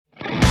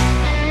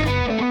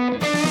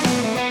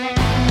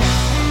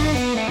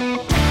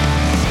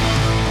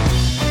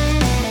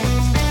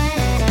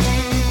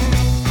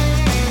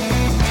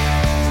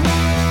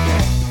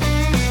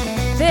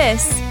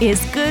This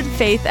is Good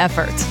Faith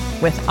Effort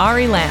with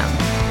Ari Lamb.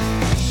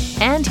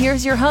 And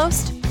here's your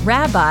host,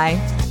 Rabbi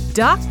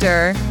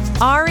Dr.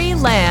 Ari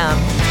Lamb.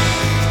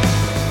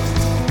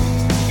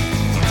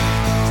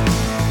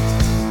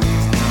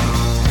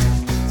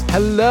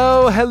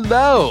 Hello,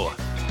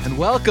 and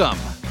welcome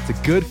to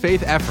Good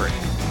Faith Effort.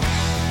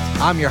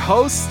 I'm your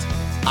host,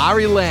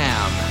 Ari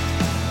Lamb.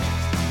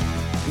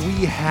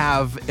 We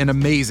have an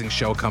amazing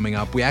show coming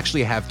up. We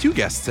actually have two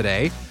guests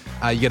today.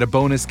 You get a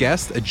bonus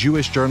guest, a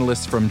Jewish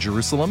journalist from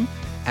Jerusalem,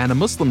 and a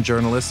Muslim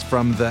journalist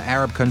from the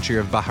Arab country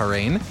of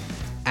Bahrain.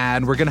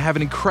 And we're going to have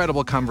an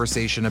incredible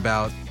conversation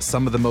about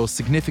some of the most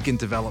significant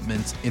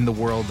developments in the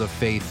world of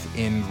faith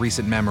in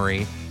recent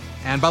memory.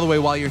 And by the way,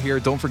 while you're here,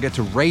 don't forget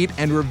to rate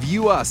and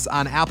review us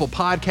on Apple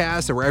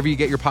Podcasts or wherever you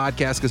get your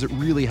podcasts, because it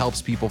really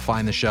helps people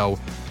find the show.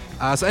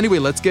 So anyway,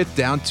 let's get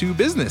down to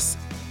business.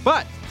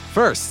 But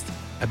first,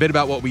 a bit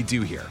about what we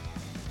do here.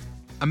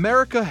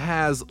 America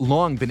has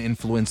long been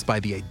influenced by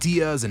the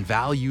ideas and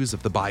values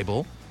of the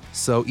Bible.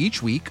 So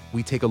each week,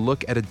 we take a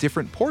look at a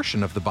different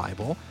portion of the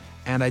Bible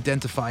and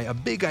identify a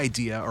big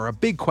idea or a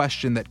big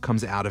question that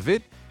comes out of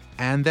it,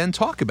 and then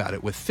talk about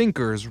it with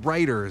thinkers,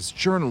 writers,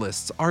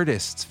 journalists,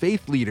 artists,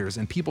 faith leaders,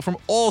 and people from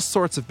all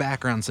sorts of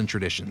backgrounds and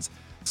traditions.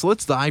 So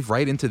let's dive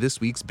right into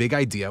this week's big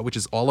idea, which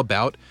is all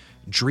about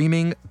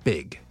dreaming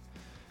big.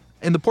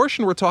 In the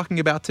portion we're talking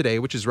about today,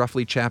 which is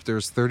roughly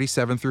chapters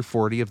 37 through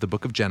 40 of the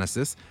book of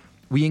Genesis,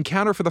 we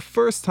encounter for the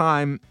first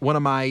time one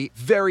of my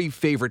very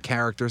favorite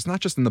characters,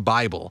 not just in the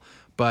Bible,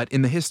 but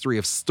in the history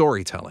of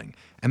storytelling,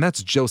 and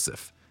that's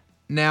Joseph.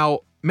 Now,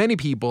 many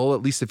people,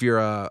 at least if you're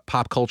a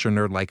pop culture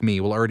nerd like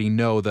me, will already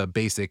know the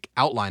basic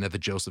outline of the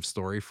Joseph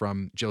story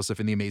from Joseph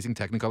and the Amazing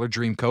Technicolor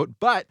Dreamcoat,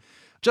 but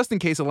just in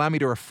case, allow me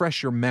to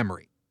refresh your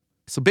memory.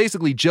 So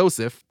basically,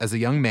 Joseph, as a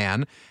young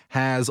man,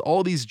 has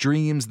all these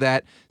dreams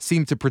that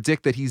seem to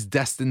predict that he's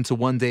destined to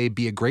one day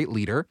be a great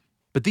leader.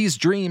 But these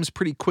dreams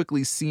pretty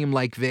quickly seem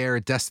like they're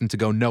destined to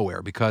go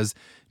nowhere because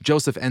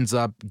Joseph ends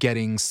up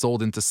getting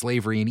sold into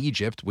slavery in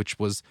Egypt, which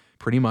was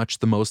pretty much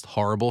the most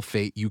horrible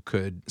fate you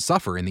could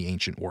suffer in the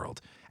ancient world.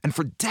 And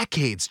for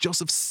decades,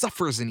 Joseph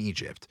suffers in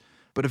Egypt.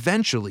 But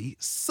eventually,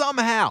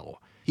 somehow,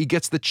 he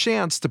gets the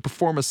chance to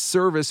perform a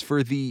service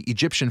for the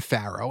Egyptian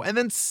pharaoh, and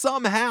then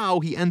somehow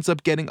he ends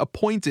up getting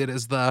appointed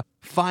as the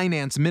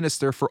finance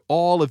minister for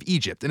all of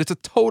Egypt. And it's a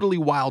totally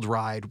wild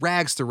ride,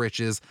 rags to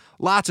riches,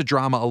 lots of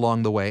drama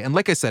along the way. And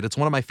like I said, it's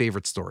one of my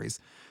favorite stories.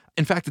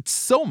 In fact, it's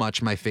so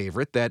much my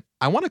favorite that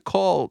I want to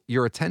call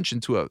your attention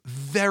to a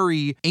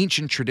very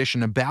ancient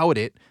tradition about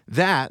it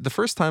that the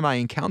first time I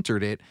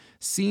encountered it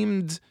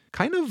seemed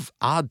kind of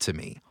odd to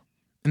me.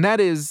 And that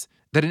is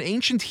that in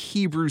ancient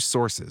Hebrew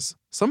sources,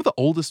 some of the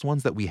oldest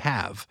ones that we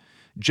have,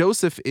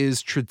 Joseph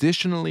is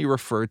traditionally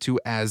referred to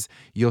as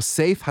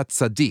Yosef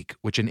HaTzadik,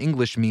 which in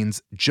English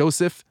means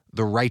Joseph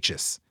the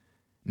Righteous.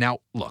 Now,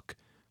 look,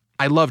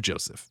 I love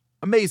Joseph.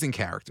 Amazing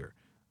character.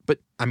 But,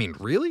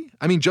 really?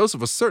 Joseph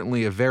was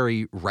certainly a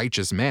very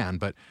righteous man,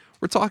 but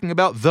we're talking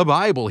about the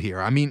Bible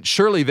here.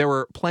 Surely there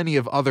were plenty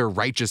of other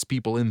righteous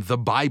people in the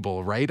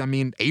Bible, right?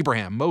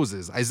 Abraham,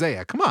 Moses,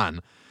 Isaiah, come on.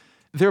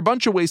 There are a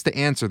bunch of ways to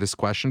answer this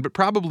question, but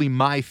probably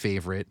my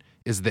favorite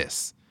is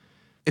this.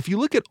 If you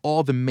look at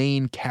all the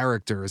main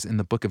characters in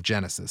the book of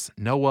Genesis,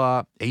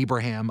 Noah,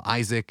 Abraham,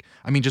 Isaac,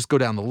 just go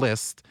down the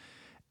list,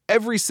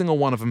 every single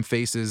one of them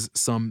faces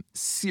some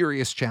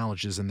serious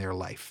challenges in their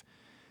life.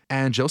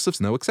 And Joseph's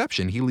no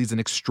exception. He leads an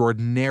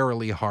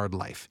extraordinarily hard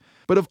life.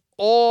 But of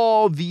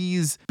all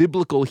these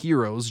biblical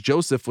heroes,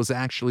 Joseph was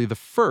actually the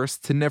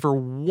first to never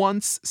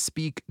once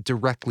speak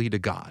directly to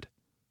God.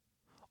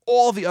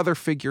 All the other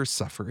figures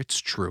suffer, it's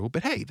true,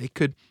 but hey, they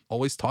could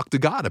always talk to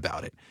God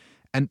about it.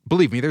 And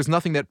believe me, there's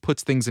nothing that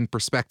puts things in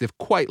perspective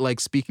quite like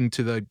speaking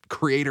to the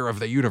creator of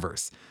the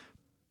universe.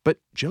 But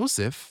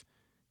Joseph,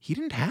 he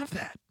didn't have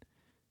that.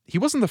 He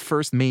wasn't the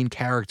first main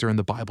character in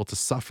the Bible to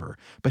suffer,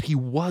 but he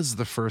was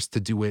the first to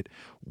do it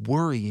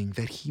worrying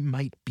that he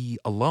might be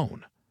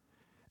alone.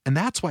 And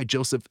that's why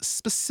Joseph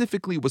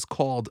specifically was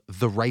called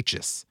the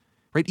righteous,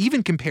 right?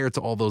 Even compared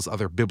to all those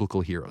other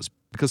biblical heroes,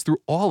 because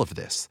through all of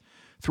this,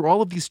 through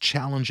all of these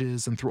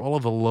challenges and through all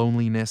of the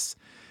loneliness,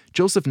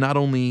 Joseph not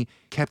only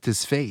kept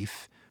his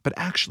faith, but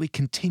actually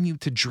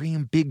continued to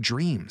dream big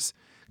dreams.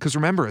 Because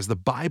remember, as the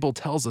Bible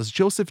tells us,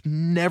 Joseph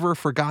never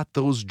forgot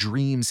those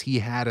dreams he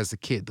had as a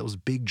kid, those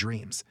big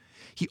dreams.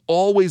 He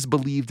always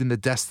believed in the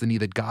destiny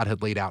that God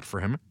had laid out for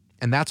him,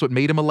 and that's what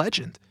made him a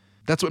legend.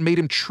 That's what made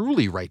him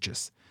truly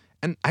righteous.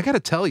 And I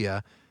gotta tell you,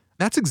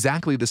 that's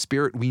exactly the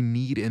spirit we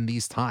need in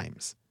these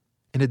times.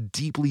 In a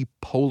deeply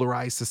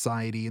polarized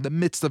society, in the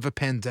midst of a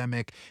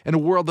pandemic, in a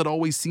world that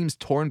always seems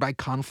torn by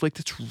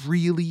conflict, it's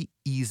really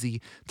easy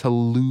to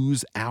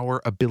lose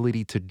our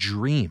ability to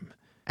dream.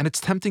 And it's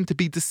tempting to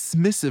be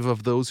dismissive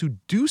of those who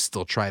do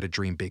still try to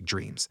dream big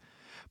dreams.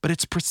 But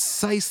it's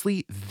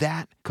precisely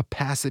that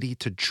capacity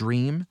to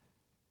dream,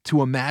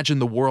 to imagine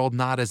the world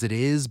not as it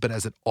is, but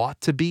as it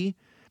ought to be,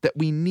 that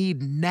we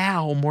need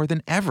now more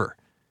than ever.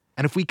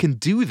 And if we can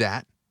do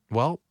that,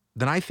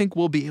 then I think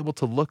we'll be able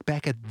to look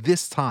back at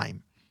this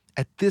time,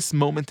 at this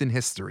moment in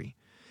history,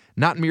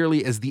 not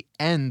merely as the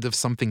end of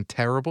something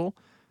terrible,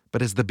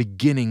 but as the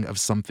beginning of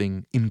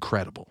something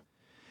incredible.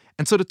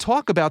 And so to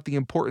talk about the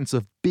importance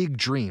of big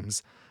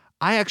dreams,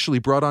 I actually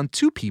brought on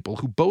two people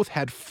who both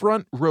had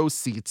front row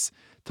seats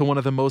to one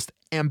of the most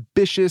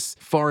ambitious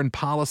foreign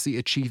policy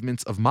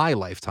achievements of my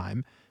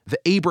lifetime, the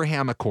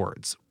Abraham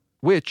Accords,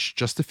 which,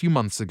 just a few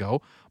months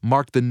ago,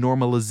 marked the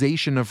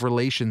normalization of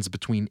relations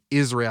between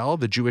Israel,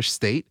 the Jewish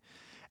state,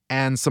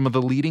 and some of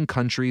the leading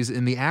countries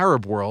in the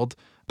Arab world,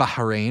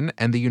 Bahrain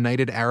and the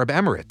United Arab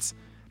Emirates.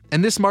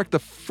 And this marked the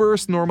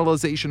first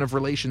normalization of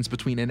relations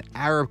between an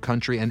Arab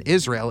country and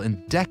Israel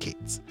in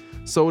decades.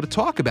 So to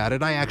talk about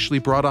it, I actually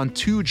brought on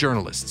two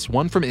journalists,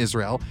 one from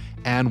Israel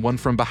and one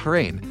from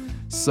Bahrain.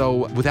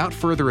 So without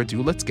further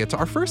ado, let's get to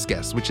our first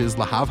guest, which is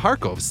Lahav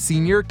Harkov,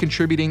 senior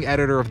contributing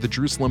editor of the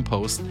Jerusalem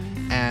Post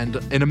and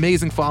an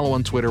amazing follow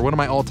on Twitter, one of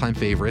my all-time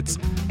favorites.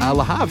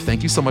 Lahav,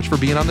 thank you so much for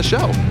being on the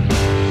show.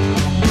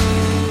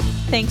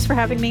 Thanks for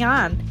having me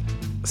on.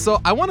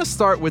 So I want to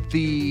start with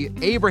the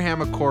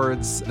Abraham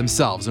Accords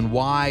themselves and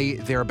why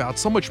they're about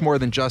so much more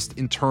than just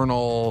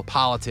internal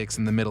politics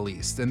in the Middle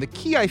East. And the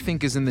key, I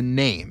think, is in the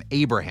name,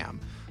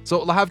 Abraham.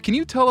 So Lahav, can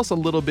you tell us a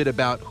little bit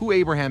about who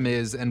Abraham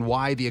is and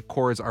why the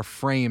Accords are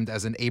framed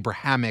as an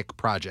Abrahamic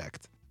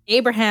project?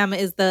 Abraham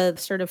is the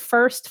sort of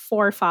first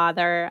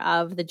forefather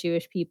of the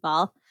Jewish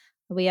people.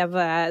 We have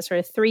sort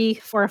of three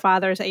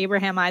forefathers,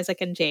 Abraham,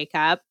 Isaac, and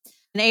Jacob.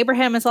 And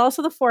Abraham is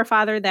also the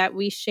forefather that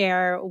we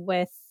share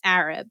with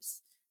Arabs.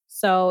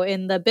 So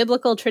in the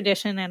biblical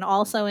tradition and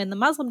also in the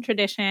Muslim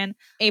tradition,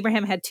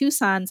 Abraham had two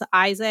sons,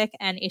 Isaac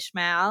and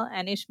Ishmael.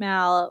 And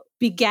Ishmael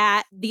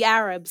begat the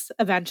Arabs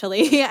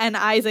eventually, and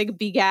Isaac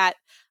begat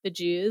the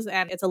Jews.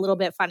 And it's a little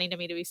bit funny to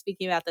me to be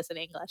speaking about this in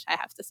English, I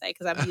have to say,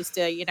 because I'm used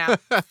to,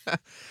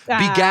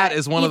 begat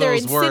is one of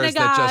those words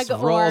that just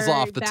rolls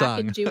off the back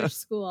tongue. In Jewish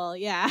school,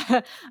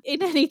 yeah.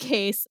 In any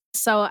case,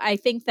 so I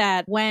think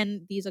that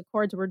when these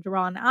accords were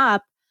drawn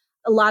up,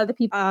 a lot of the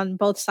people on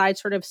both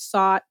sides sort of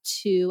sought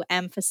to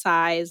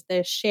emphasize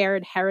the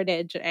shared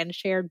heritage and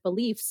shared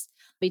beliefs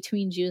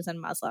between Jews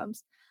and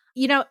Muslims.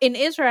 In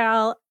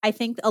Israel, I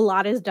think a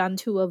lot is done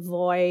to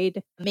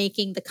avoid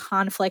making the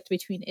conflict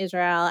between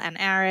Israel and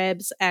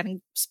Arabs,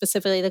 and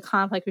specifically the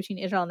conflict between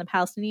Israel and the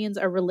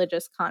Palestinians, a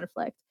religious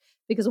conflict.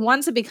 Because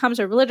once it becomes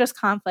a religious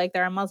conflict,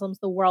 there are Muslims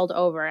the world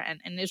over, and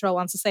Israel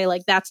wants to say,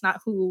 that's not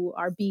who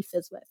our beef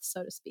is with,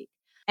 so to speak.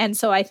 And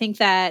so I think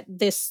that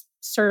this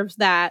serves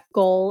that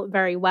goal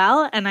very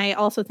well. And I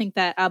also think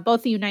that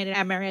both the United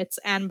Emirates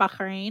and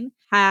Bahrain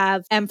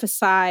have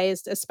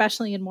emphasized,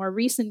 especially in more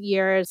recent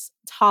years,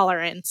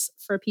 tolerance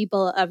for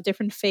people of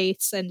different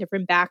faiths and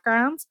different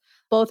backgrounds.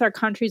 Both are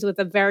countries with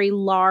a very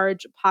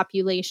large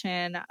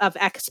population of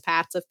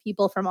expats, of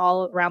people from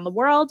all around the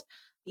world,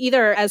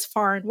 either as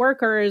foreign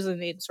workers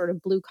and in sort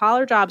of blue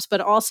collar jobs, but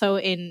also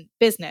in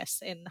business,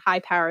 in high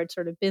powered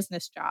sort of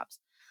business jobs.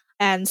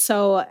 And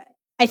so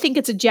I think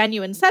it's a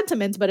genuine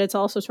sentiment, but it's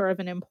also sort of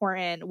an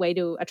important way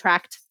to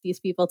attract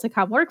these people to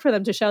come work for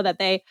them, to show that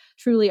they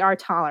truly are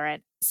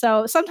tolerant.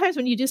 So sometimes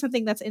when you do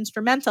something that's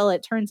instrumental,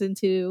 it turns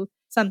into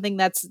something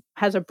that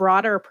has a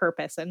broader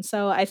purpose. And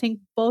so I think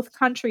both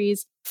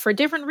countries, for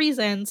different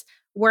reasons,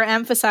 were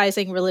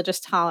emphasizing religious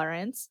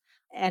tolerance.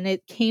 And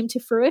it came to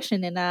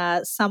fruition in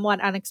a somewhat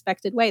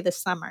unexpected way this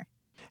summer.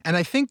 And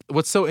I think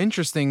what's so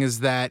interesting is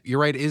that, you're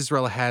right,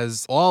 Israel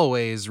has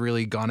always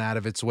really gone out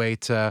of its way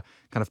to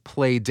kind of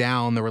play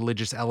down the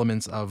religious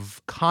elements of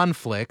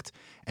conflict.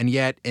 And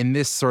yet in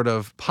this sort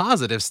of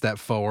positive step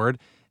forward,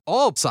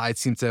 all sides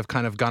seem to have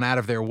kind of gone out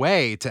of their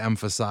way to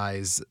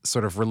emphasize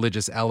sort of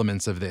religious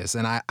elements of this.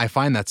 And I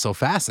find that so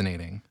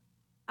fascinating.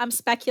 I'm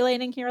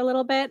speculating here a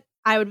little bit.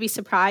 I would be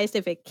surprised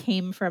if it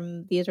came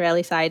from the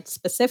Israeli side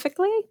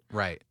specifically.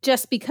 Right.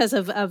 Just because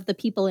of the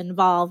people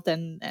involved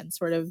and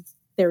sort of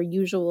their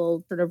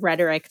usual sort of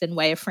rhetoric and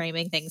way of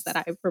framing things that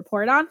I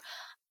report on.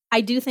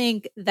 I do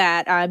think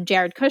that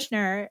Jared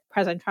Kushner,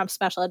 President Trump's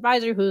special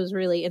advisor, who's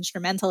really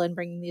instrumental in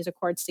bringing these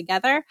accords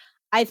together,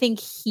 I think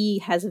he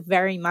has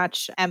very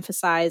much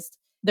emphasized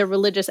the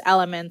religious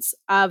elements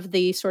of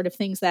the sort of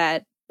things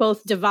that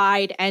both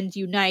divide and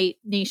unite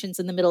nations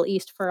in the Middle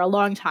East for a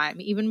long time.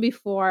 Even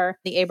before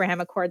the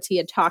Abraham Accords, he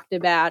had talked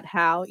about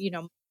how,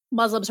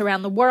 Muslims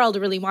around the world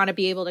really want to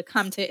be able to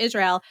come to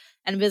Israel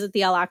and visit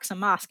the Al-Aqsa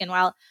Mosque. And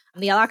while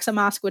the Al-Aqsa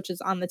Mosque, which is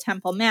on the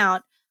Temple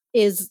Mount,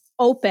 is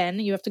open,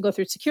 you have to go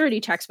through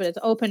security checks, but it's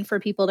open for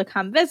people to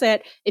come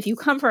visit. If you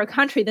come for a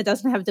country that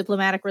doesn't have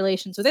diplomatic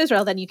relations with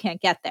Israel, then you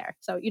can't get there.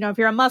 So, if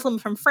you're a Muslim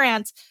from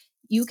France,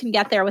 you can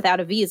get there without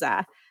a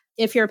visa.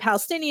 If you're a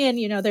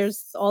Palestinian,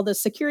 there's all the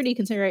security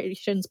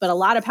considerations, but a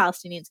lot of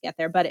Palestinians get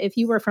there. But if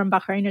you were from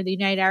Bahrain or the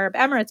United Arab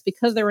Emirates,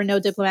 because there were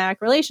no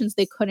diplomatic relations,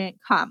 they couldn't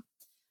come.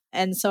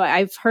 And so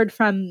I've heard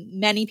from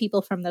many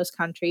people from those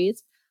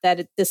countries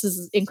that this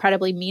is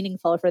incredibly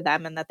meaningful for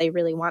them and that they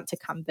really want to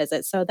come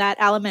visit. So that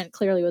element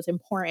clearly was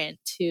important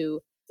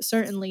to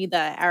certainly the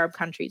Arab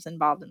countries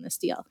involved in this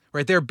deal.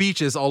 Right. There are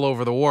beaches all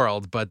over the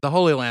world, but the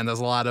Holy Land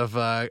has a lot of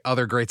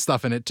other great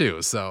stuff in it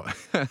too. So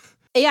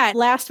Yeah,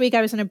 last week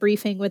I was in a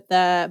briefing with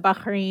the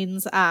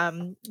Bahrain's,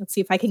 let's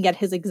see if I can get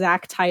his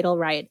exact title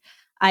right.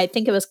 I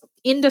think it was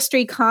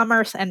Industry,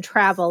 Commerce, and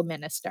Travel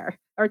Minister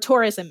or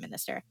Tourism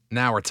Minister.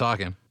 Now we're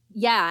talking.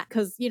 Yeah,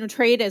 because,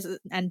 trade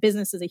and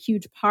business is a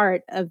huge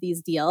part of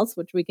these deals,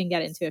 which we can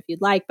get into if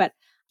you'd like. But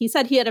he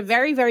said he had a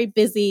very, very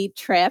busy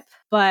trip,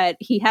 but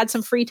he had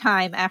some free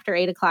time after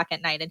 8 o'clock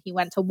at night, and he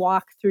went to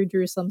walk through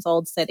Jerusalem's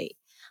Old City.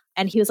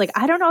 And he was like,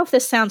 I don't know if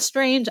this sounds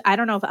strange. I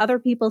don't know if other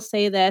people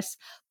say this,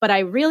 but I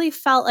really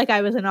felt like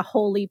I was in a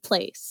holy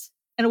place.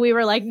 And we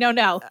were like, no,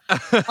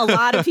 a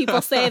lot of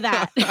people say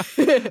that.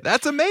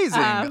 That's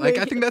amazing.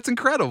 I think that's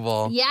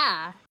incredible.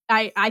 Yeah,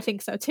 I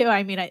think so too.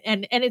 I mean,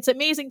 and it's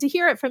amazing to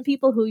hear it from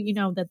people who,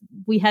 that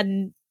we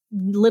had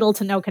little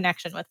to no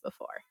connection with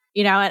before.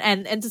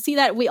 And to see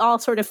that we all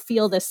sort of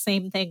feel the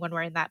same thing when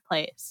we're in that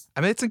place.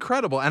 I mean, it's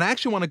incredible. And I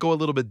actually want to go a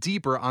little bit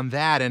deeper on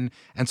that and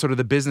sort of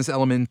the business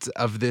element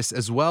of this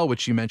as well,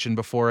 which you mentioned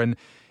before. And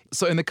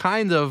so in the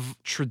kind of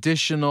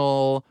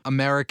traditional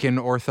American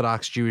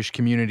Orthodox Jewish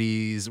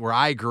communities where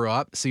I grew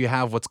up, so you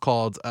have what's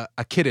called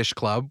a Kiddush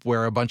club,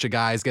 where a bunch of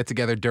guys get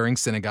together during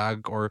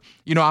synagogue, or,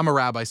 I'm a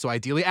rabbi, so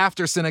ideally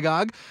after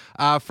synagogue,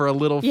 for a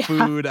little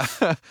food,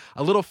 a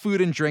little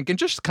food and drink, and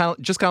just kind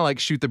of like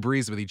shoot the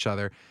breeze with each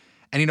other.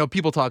 And,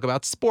 people talk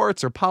about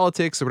sports or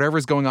politics or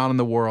whatever's going on in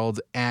the world,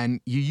 and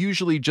you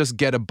usually just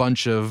get a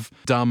bunch of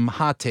dumb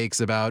hot takes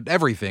about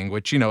everything,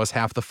 which, is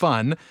half the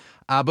fun.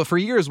 But for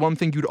years, one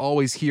thing you'd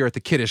always hear at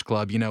the Kiddush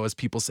Club, is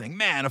people saying,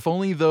 man, if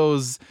only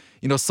those,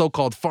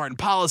 so-called foreign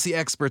policy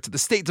experts at the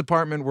State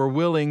Department were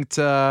willing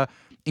to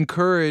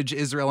encourage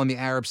Israel and the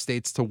Arab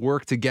states to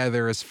work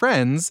together as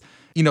friends,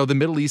 the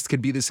Middle East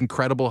could be this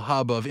incredible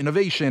hub of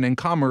innovation and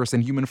commerce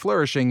and human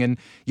flourishing. And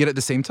yet at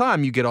the same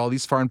time, you get all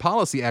these foreign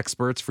policy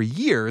experts for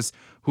years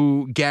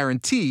who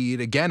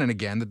guaranteed again and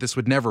again that this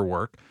would never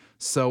work.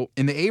 So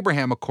in the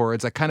Abraham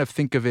Accords, I kind of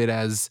think of it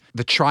as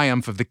the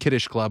triumph of the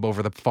Kiddush Club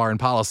over the foreign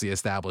policy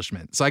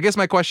establishment. So I guess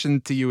my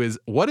question to you is,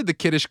 what did the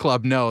Kiddush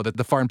Club know that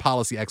the foreign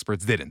policy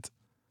experts didn't?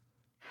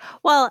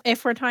 Well,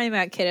 if we're talking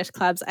about Kiddush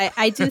clubs,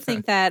 I do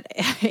think that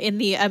in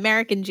the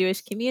American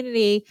Jewish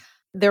community,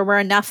 there were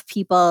enough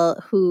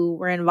people who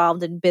were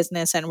involved in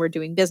business and were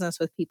doing business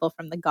with people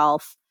from the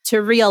Gulf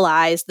to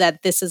realize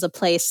that this is a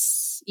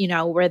place,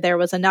 where there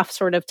was enough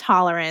sort of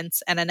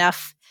tolerance and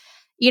enough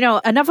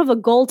of a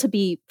goal to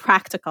be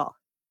practical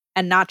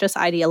and not just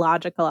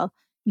ideological,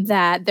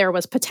 that there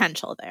was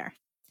potential there.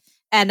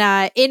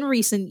 And in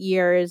recent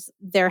years,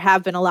 there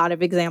have been a lot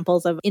of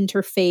examples of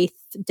interfaith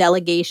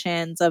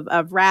delegations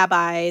of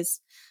rabbis,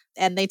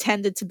 and they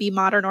tended to be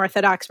modern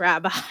Orthodox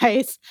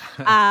rabbis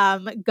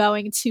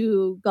going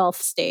to Gulf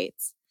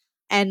states.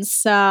 And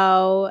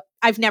so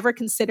I've never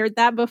considered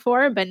that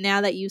before, but now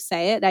that you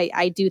say it,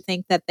 I do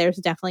think that there's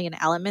definitely an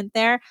element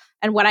there.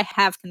 And what I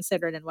have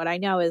considered and what I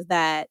know is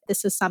that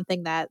this is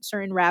something that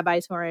certain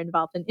rabbis who are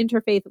involved in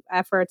interfaith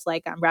efforts,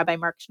 like Rabbi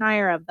Mark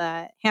Schneier of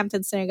the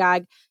Hampton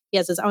Synagogue, he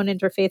has his own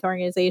interfaith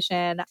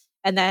organization.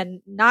 And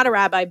then not a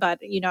rabbi, but,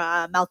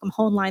 Malcolm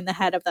Hoenlein, the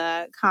head of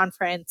the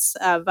conference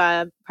of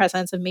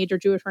presidents of major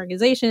Jewish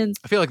organizations.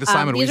 I feel like the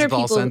Simon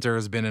Wiesenthal Center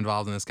has been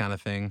involved in this kind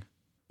of thing.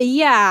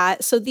 Yeah.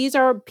 So these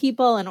are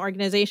people and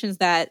organizations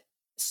that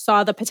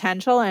saw the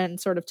potential and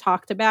sort of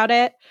talked about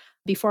it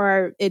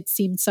before it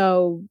seemed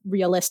so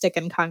realistic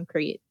and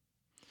concrete.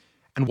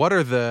 And what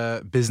are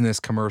the business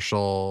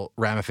commercial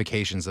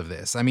ramifications of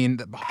this? I mean,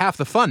 half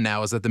the fun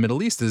now is that the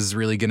Middle East is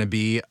really going to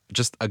be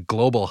just a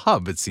global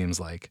hub, it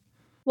seems like.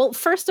 Well,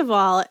 first of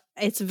all,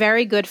 it's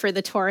very good for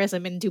the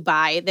tourism in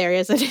Dubai. There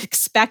is an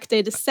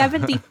expected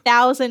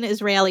 70,000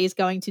 Israelis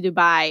going to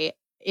Dubai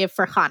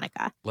for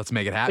Hanukkah. Let's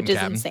make it happen, which is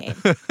Captain.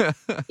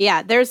 insane.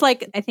 Yeah, there's I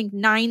think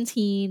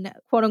 19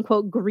 quote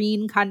unquote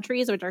green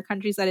countries, which are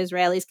countries that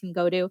Israelis can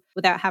go to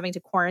without having to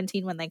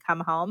quarantine when they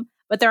come home.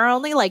 But there are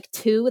only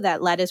 2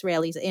 that let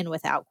Israelis in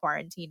without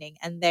quarantining,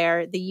 and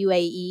they're the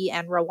UAE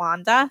and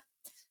Rwanda.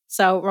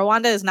 So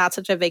Rwanda is not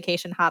such a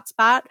vacation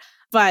hotspot.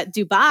 But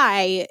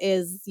Dubai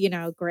is,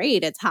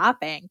 great. It's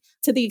hopping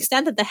to the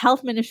extent that the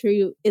health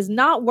ministry is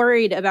not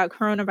worried about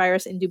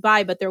coronavirus in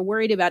Dubai, but they're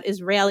worried about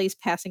Israelis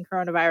passing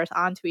coronavirus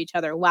on to each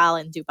other while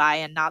in Dubai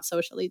and not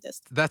socially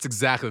distant. That's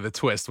exactly the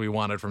twist we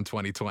wanted from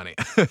 2020.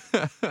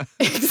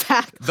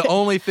 Exactly. The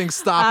only thing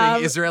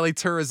stopping Israeli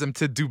tourism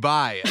to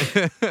Dubai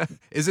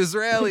is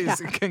Israelis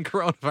and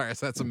coronavirus.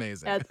 That's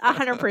amazing.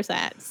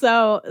 100%.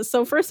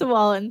 So first of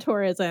all, in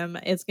tourism,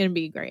 it's going to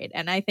be great.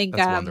 And I think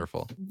that's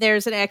wonderful.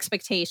 There's an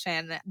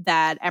expectation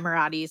that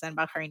Emiratis and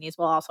Bahrainis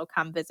will also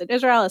come visit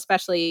Israel,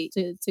 especially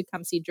to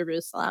come see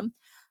Jerusalem.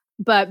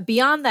 But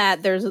beyond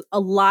that, there's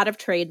a lot of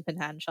trade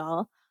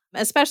potential,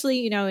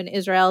 especially, in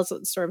Israel's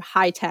sort of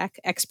high-tech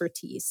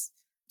expertise.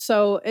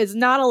 So it's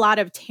not a lot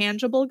of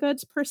tangible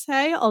goods per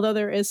se, although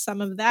there is some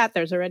of that.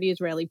 There's already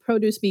Israeli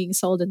produce being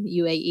sold in the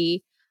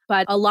UAE,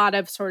 but a lot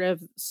of sort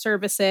of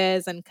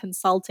services and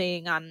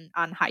consulting on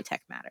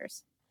high-tech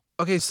matters.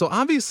 Okay, so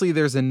obviously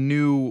there's a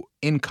new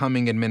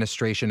incoming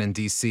administration in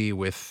D.C.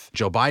 with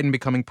Joe Biden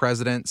becoming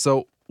president.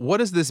 So what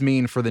does this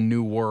mean for the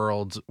new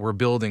world we're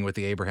building with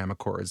the Abraham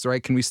Accords,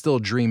 right? Can we still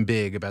dream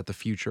big about the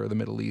future of the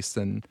Middle East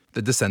and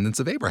the descendants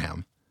of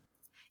Abraham?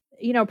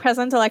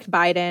 President-elect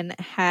Biden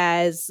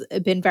has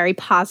been very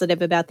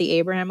positive about the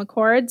Abraham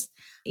Accords.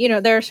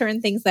 There are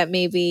certain things that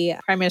maybe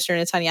Prime Minister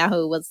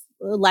Netanyahu was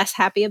less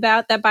happy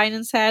about that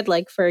Biden said,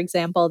 like, for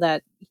example,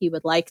 that he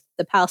would like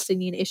the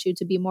Palestinian issue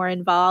to be more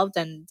involved.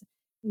 And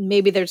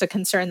maybe there's a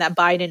concern that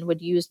Biden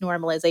would use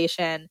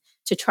normalization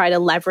to try to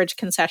leverage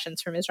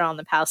concessions from Israel on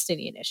the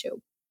Palestinian issue.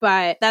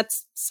 But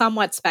that's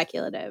somewhat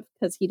speculative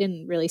because he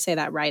didn't really say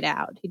that right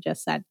out. He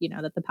just said,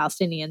 that the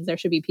Palestinians, there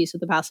should be peace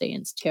with the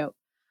Palestinians too.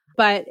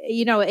 But,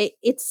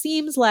 it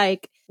seems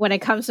like when it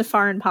comes to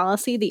foreign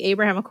policy, the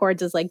Abraham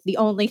Accords is like the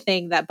only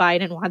thing that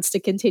Biden wants to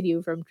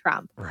continue from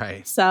Trump.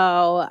 Right.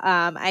 So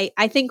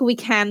I think we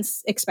can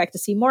expect to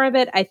see more of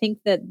it. I think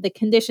that the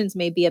conditions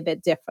may be a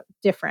bit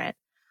different.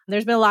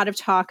 There's been a lot of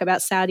talk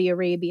about Saudi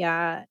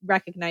Arabia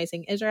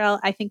recognizing Israel.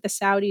 I think the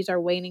Saudis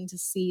are waiting to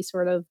see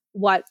sort of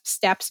what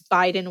steps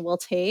Biden will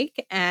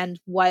take and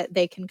what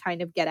they can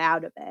kind of get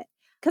out of it.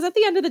 Because at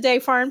the end of the day,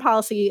 foreign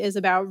policy is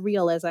about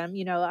realism.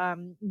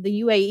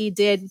 The UAE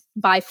did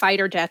buy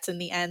fighter jets in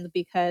the end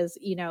because,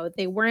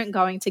 they weren't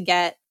going to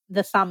get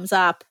the thumbs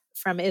up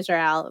from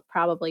Israel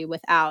probably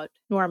without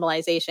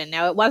normalization.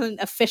 Now, it wasn't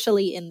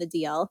officially in the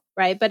deal,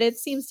 right? But it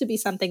seems to be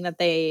something that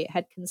they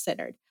had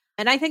considered.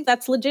 And I think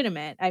that's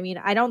legitimate. I mean,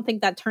 I don't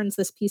think that turns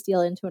this peace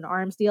deal into an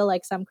arms deal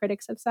like some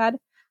critics have said.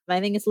 I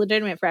think it's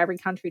legitimate for every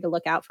country to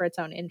look out for its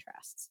own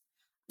interests.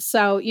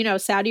 So,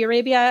 Saudi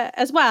Arabia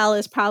as well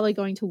is probably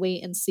going to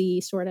wait and see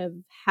sort of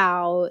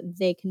how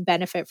they can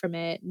benefit from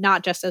it,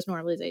 not just as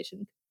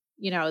normalization.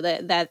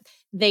 That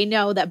they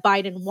know that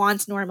Biden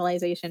wants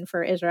normalization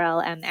for Israel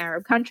and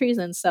Arab countries.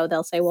 And so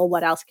they'll say, well,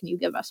 what else can you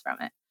give us from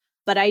it?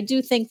 But I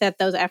do think that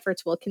those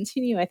efforts will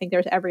continue. I think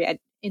there's every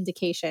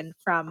indication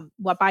from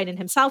what Biden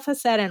himself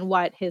has said and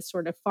what his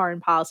sort of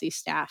foreign policy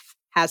staff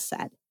has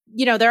said.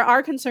 There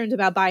are concerns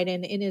about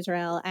Biden in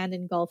Israel and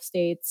in Gulf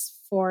states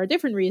for a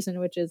different reason,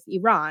 which is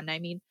Iran. I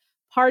mean,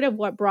 part of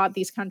what brought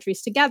these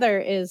countries together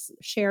is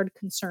shared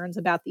concerns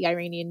about the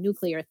Iranian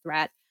nuclear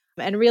threat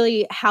and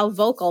really how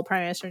vocal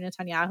Prime Minister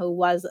Netanyahu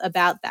was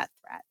about that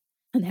threat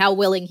and how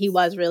willing he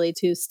was really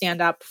to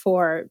stand up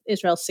for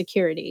Israel's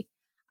security.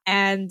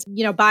 And,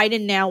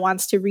 Biden now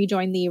wants to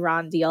rejoin the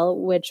Iran deal,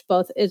 which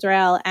both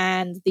Israel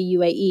and the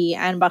UAE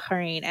and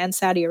Bahrain and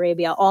Saudi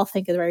Arabia all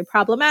think is very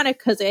problematic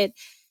because it,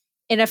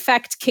 in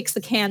effect, kicks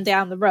the can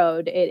down the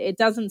road. It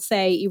doesn't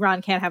say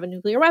Iran can't have a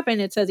nuclear weapon.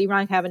 It says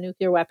Iran can have a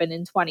nuclear weapon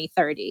in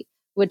 2030,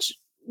 which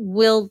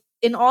will,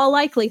 in all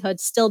likelihood,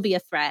 still be a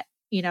threat,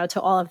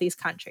 to all of these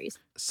countries.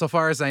 So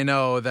far as I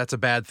know, that's a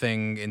bad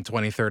thing in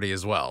 2030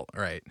 as well,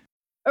 right?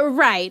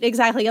 Right,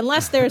 exactly.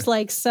 Unless there's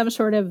like some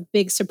sort of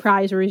big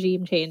surprise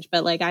regime change.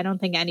 But I don't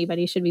think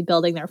anybody should be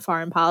building their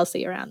foreign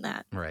policy around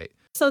that. Right.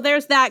 So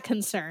there's that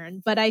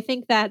concern. But I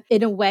think that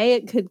in a way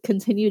it could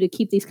continue to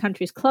keep these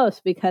countries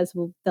close because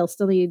they'll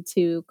still need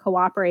to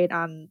cooperate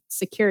on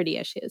security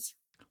issues.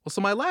 Well, so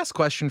my last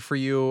question for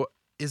you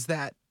is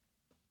that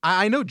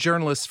I know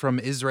journalists from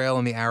Israel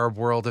and the Arab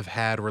world have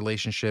had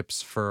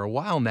relationships for a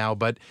while now,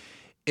 but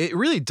it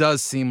really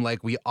does seem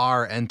like we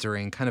are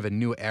entering kind of a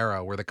new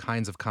era where the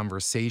kinds of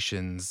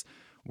conversations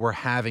we're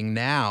having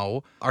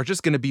now are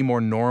just going to be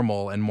more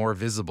normal and more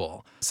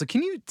visible. So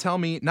can you tell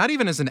me, not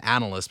even as an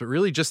analyst, but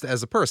really just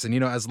as a person,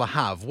 as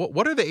Lahav,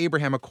 what are the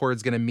Abraham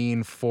Accords going to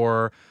mean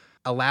for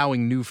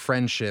allowing new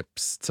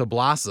friendships to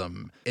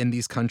blossom in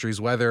these countries,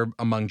 whether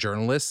among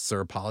journalists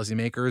or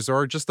policymakers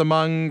or just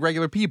among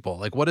regular people?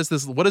 Like, what does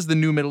the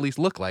new Middle East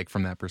look like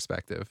from that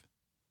perspective?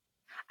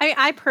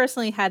 I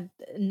personally had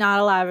not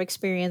a lot of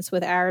experience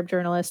with Arab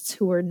journalists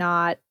who were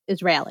not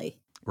Israeli.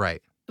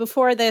 Right.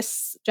 Before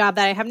this job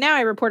that I have now,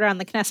 I reported on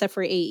the Knesset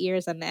for 8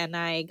 years, and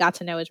I got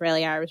to know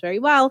Israeli Arabs very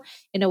well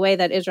in a way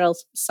that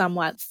Israel's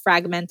somewhat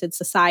fragmented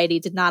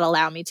society did not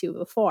allow me to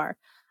before.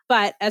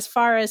 But as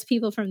far as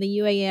people from the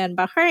UAE and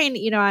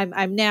Bahrain,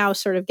 I'm now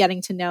sort of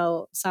getting to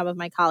know some of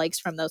my colleagues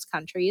from those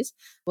countries,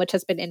 which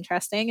has been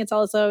interesting. It's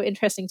also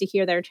interesting to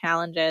hear their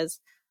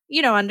challenges,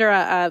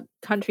 under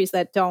countries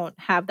that don't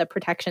have the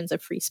protections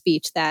of free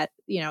speech that,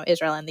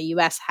 Israel and the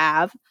US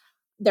have.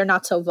 They're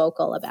not so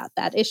vocal about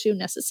that issue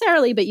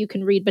necessarily, but you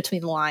can read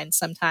between the lines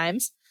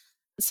sometimes.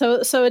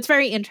 So it's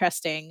very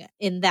interesting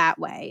in that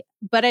way.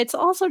 But it's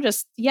also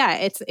just,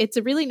 it's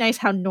really nice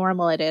how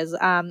normal it is.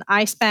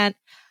 I spent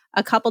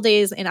a couple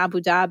days in Abu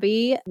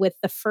Dhabi with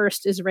the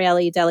first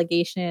Israeli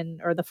delegation,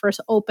 or the first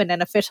open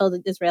and official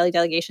Israeli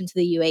delegation to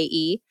the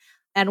UAE.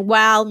 And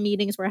while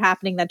meetings were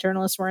happening that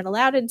journalists weren't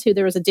allowed into,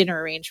 there was a dinner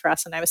arranged for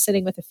us. And I was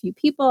sitting with a few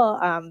people.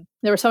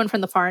 There was someone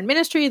from the foreign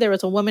ministry. There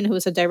was a woman who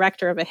was a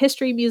director of a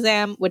history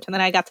museum, which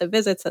then I got to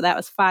visit. So that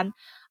was fun.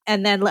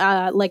 And then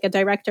like a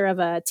director of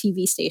a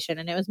TV station.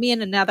 And it was me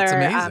and another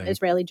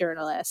Israeli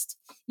journalist.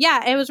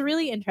 Yeah, it was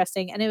really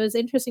interesting. And it was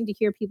interesting to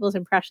hear people's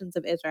impressions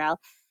of Israel.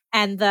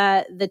 And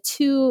the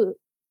two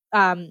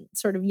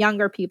sort of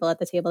younger people at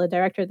the table, the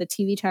director of the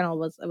TV channel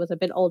was a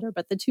bit older,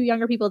 but the two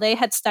younger people, they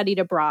had studied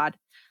abroad.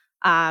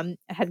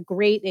 had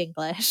great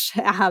English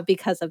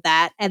because of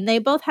that. And they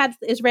both had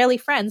Israeli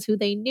friends who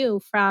they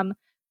knew from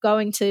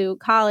going to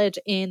college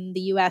in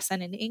the US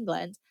and in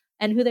England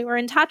and who they were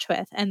in touch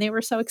with. And they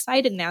were so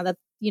excited now that,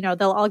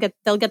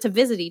 they'll get to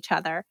visit each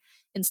other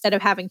instead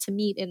of having to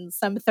meet in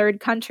some third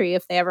country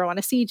if they ever want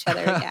to see each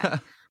other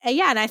again.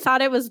 And I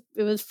thought it was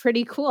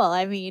pretty cool.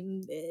 I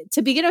mean,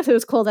 to begin with, it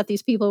was cool that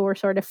these people were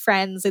sort of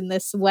friends in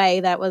this way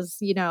that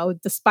was,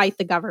 despite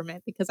the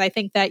government, because I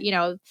think that,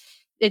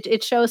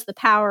 it shows the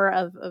power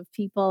of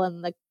people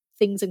and the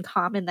things in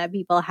common that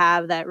people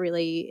have that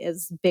really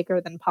is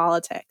bigger than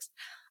politics.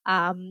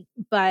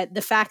 But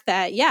the fact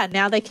that,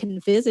 now they can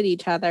visit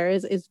each other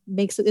is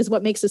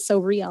what makes it so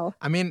real.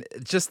 I mean,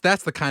 just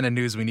that's the kind of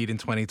news we need in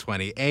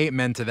 2020.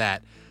 Amen to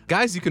that.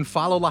 Guys, you can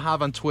follow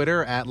Lahav on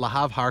Twitter at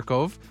Lahav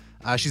Harkov.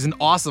 She's an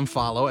awesome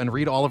follow, and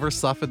read all of her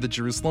stuff at the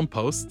Jerusalem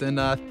Post. And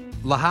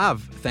Lahav,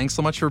 thanks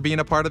so much for being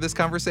a part of this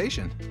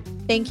conversation.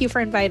 Thank you for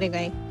inviting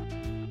me.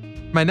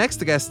 My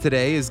next guest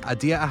today is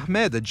Adia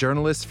Ahmed, a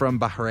journalist from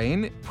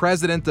Bahrain,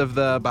 president of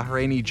the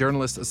Bahraini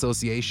Journalists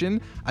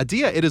Association.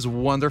 Adia, it is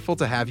wonderful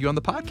to have you on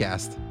the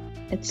podcast.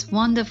 It's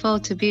wonderful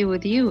to be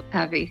with you,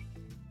 Avi.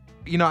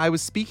 I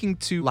was speaking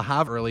to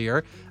Lahav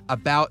earlier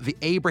about the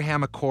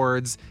Abraham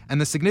Accords and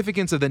the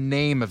significance of the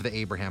name of the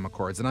Abraham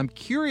Accords, and I'm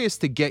curious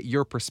to get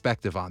your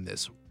perspective on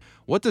this.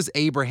 What does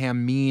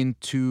Abraham mean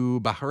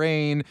to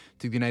Bahrain,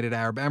 to the United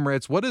Arab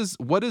Emirates? What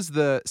is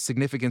the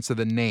significance of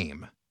the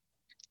name?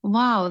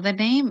 Wow, the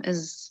name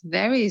is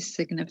very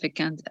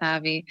significant,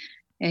 Avi.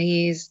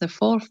 He is the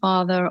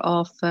forefather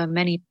of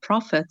many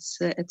prophets.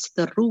 It's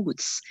the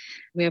roots.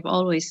 We have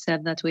always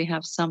said that we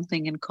have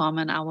something in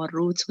common. Our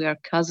roots, we are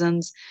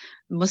cousins.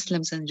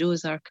 Muslims and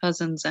Jews are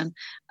cousins.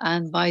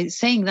 And by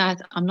saying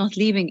that, I'm not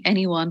leaving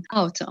anyone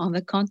out. On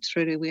the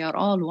contrary, we are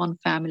all one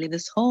family.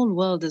 This whole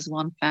world is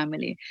one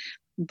family.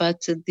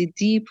 But the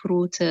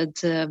deep-rooted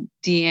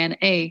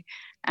DNA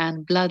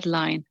and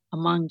bloodline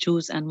among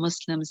Jews and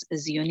Muslims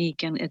is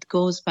unique, and it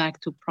goes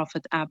back to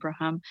Prophet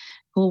Abraham,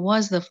 who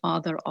was the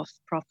father of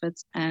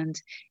prophets, and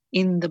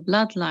in the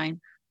bloodline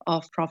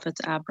of Prophet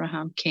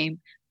Abraham came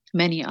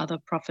many other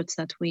prophets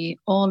that we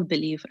all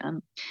believe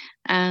in.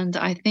 And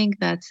I think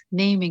that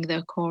naming the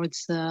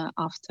Accords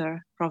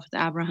after Prophet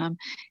Abraham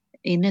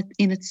in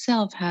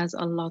itself has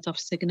a lot of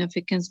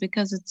significance,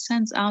 because it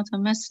sends out a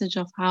message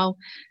of how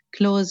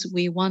close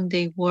we one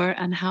day were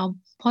and how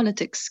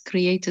politics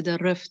created a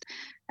rift.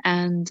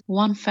 And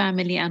one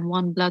family and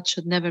one blood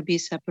should never be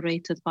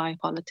separated by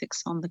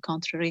politics. On the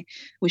contrary,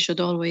 we should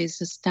always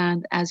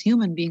stand as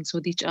human beings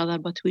with each other,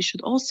 but we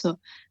should also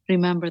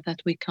remember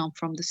that we come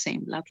from the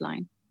same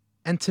bloodline.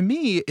 And to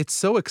me, it's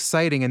so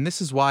exciting, and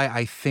this is why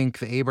I think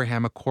the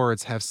Abraham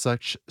Accords have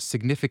such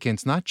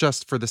significance, not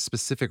just for the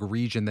specific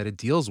region that it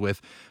deals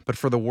with, but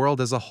for the world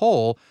as a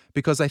whole,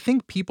 because I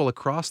think people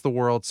across the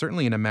world,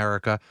 certainly in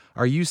America,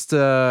 are used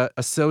to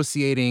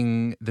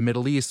associating the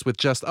Middle East with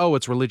just,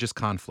 it's religious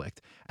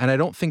conflict. And I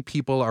don't think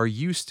people are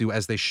used to,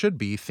 as they should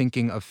be,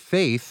 thinking of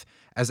faith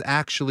as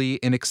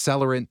actually an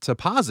accelerant to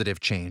positive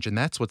change, and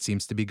that's what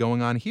seems to be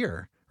going on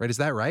here, right? Is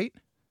that right?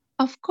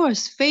 Of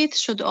course, faith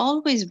should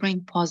always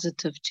bring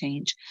positive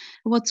change.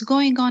 What's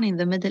going on in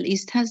the Middle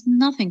East has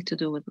nothing to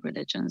do with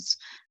religions.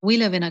 We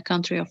live in a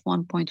country of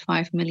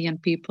 1.5 million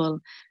people,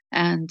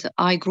 and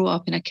I grew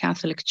up in a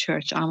Catholic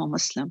church. I'm a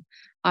Muslim.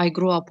 I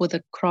grew up with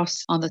a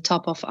cross on the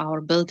top of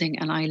our building,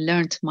 and I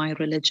learned my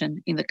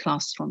religion in the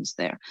classrooms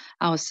there.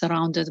 I was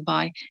surrounded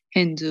by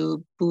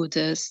Hindu,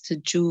 Buddhist,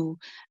 Jew,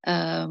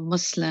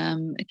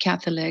 Muslim,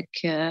 Catholic,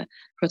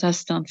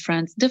 Protestant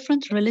friends,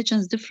 different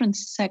religions, different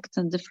sects,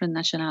 and different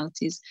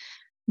nationalities.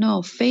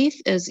 No, faith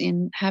is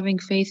in having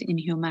faith in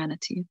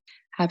humanity,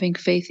 having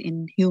faith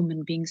in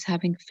human beings,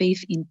 having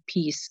faith in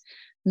peace,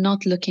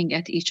 not looking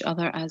at each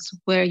other as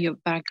where your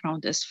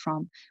background is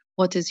from.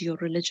 What is your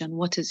religion?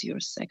 What is your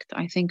sect?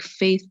 I think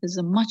faith is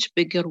a much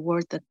bigger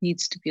word that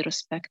needs to be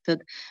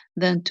respected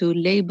than to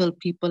label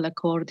people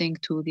according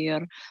to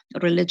their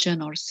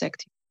religion or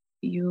sect.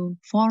 You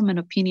form an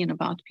opinion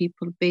about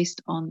people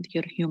based on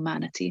your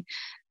humanity.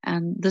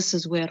 And this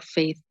is where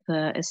faith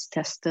is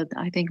tested.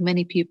 I think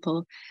many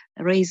people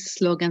raise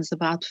slogans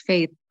about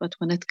faith, but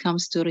when it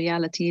comes to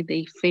reality,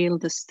 they fail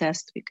this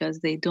test because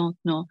they don't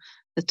know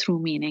the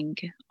true meaning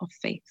of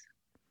faith.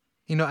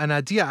 And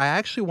Adia, I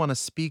actually want to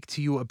speak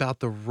to you about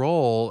the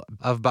role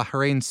of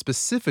Bahrain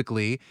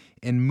specifically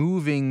in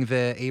moving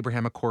the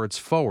Abraham Accords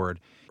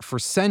forward. For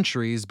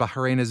centuries,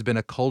 Bahrain has been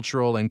a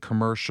cultural and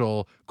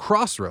commercial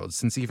crossroads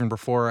since even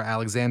before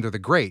Alexander the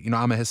Great.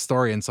 I'm a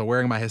historian, so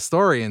wearing my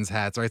historian's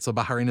hats, right? So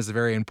Bahrain is a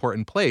very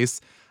important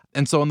place.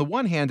 And so on the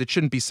one hand, it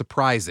shouldn't be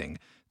surprising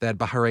that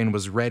Bahrain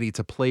was ready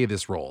to play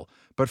this role.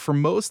 But for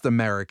most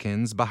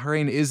Americans,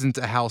 Bahrain isn't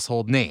a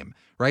household name,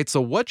 right? So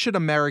what should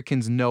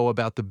Americans know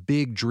about the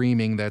big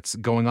dreaming that's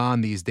going on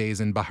these days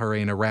in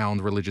Bahrain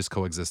around religious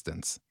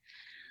coexistence?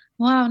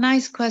 Wow,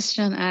 nice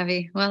question,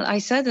 Avi. Well, I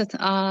said it.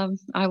 I'll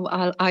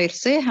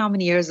say how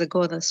many years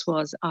ago this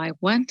was. I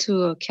went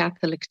to a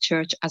Catholic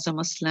church as a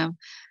Muslim.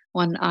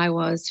 when I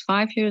was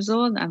 5 years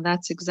old, and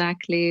that's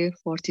exactly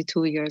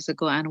 42 years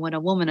ago. And when a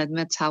woman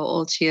admits how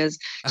old she is,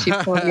 she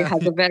probably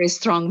has a very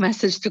strong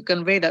message to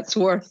convey that's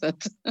worth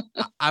it.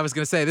 I was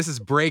going to say, this is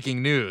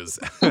breaking news.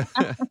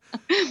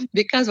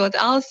 Because what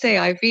I'll say,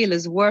 I feel,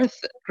 is worth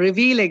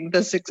revealing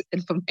this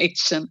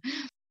information.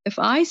 If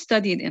I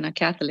studied in a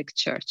Catholic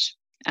church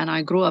and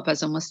I grew up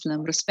as a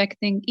Muslim,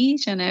 respecting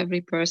each and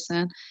every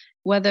person,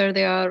 whether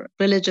they are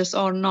religious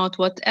or not,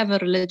 whatever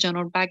religion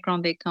or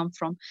background they come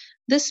from,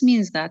 this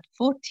means that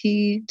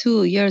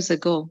 42 years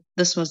ago,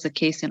 this was the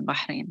case in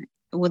Bahrain.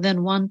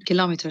 Within 1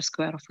 kilometer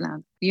square of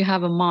land, you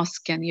have a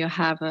mosque and you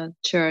have a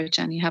church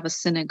and you have a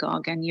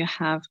synagogue and you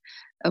have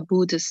a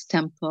Buddhist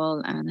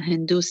temple and a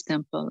Hindu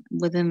temple.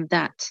 Within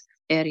that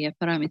area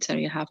perimeter,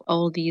 you have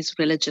all these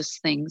religious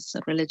things,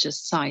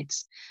 religious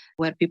sites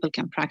where people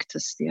can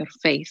practice their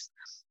faith.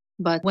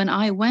 But when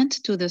I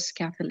went to this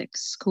Catholic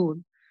school,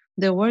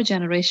 there were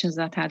generations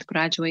that had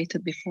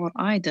graduated before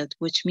I did,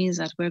 which means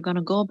that we're going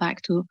to go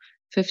back to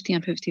 50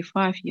 and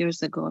 55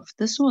 years ago. If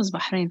this was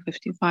Bahrain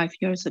 55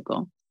 years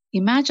ago,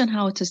 imagine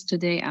how it is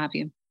today,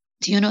 Abby.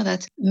 Do you know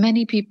that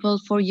many people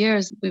for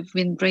years, we've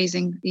been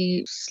raising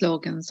the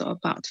slogans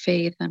about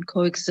faith and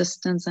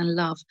coexistence and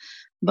love,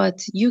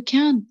 but you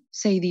can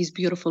say these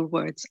beautiful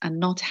words and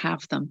not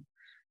have them.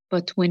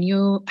 But when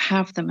you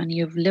have them and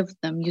you've lived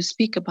them, you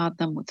speak about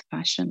them with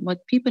passion.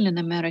 What people in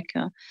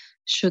America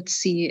should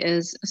see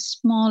is a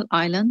small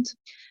island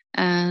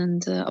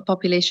and a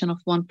population of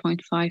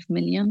 1.5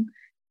 million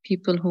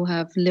people who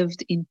have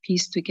lived in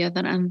peace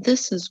together. And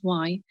this is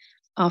why,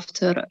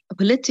 after a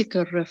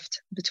political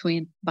rift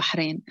between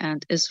Bahrain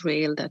and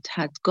Israel that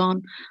had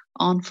gone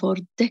on for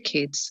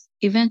decades,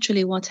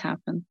 eventually what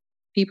happened?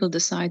 People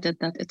decided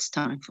that it's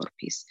time for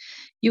peace.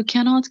 You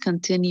cannot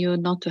continue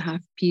not to have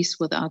peace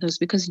with others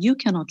because you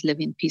cannot live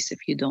in peace if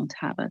you don't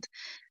have it.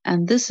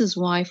 And this is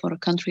why for a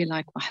country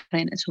like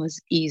Bahrain, it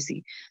was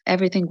easy.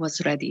 Everything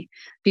was ready.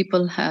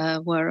 People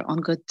were on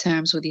good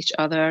terms with each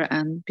other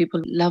and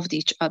people loved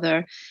each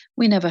other.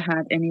 We never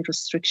had any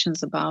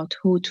restrictions about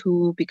who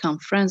to become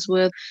friends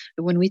with.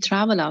 When we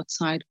travel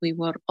outside, we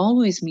were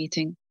always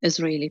meeting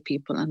Israeli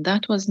people, and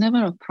that was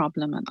never a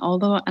problem.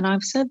 And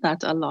I've said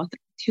that a lot,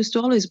 it used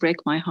to always break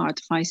my heart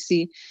if I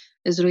see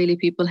Israeli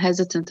people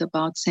hesitant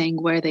about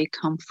saying where they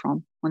come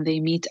from when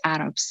they meet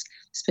Arabs,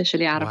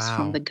 especially Arabs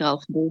from the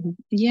Gulf.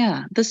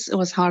 This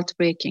was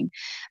heartbreaking.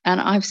 And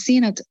I've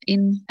seen it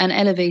in an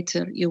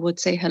elevator. You would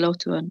say hello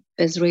to an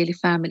Israeli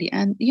family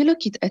and you look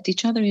at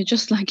each other, you're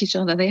just like each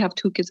other. They have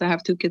 2 kids, I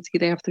have 2 kids.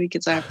 They have 3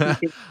 kids, I have 3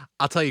 kids.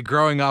 I'll tell you,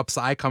 growing up,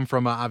 so I come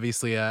from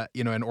obviously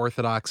an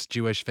Orthodox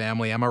Jewish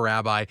family. I'm a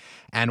rabbi.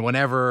 And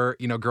whenever,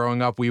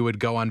 growing up, we would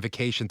go on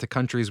vacation to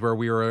countries where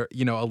we were,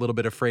 a little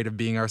bit afraid of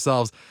being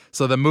ourselves.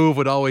 So the move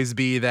would always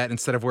be that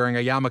instead of wearing a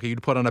yarmulke,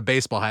 you'd put on a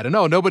baseball hat.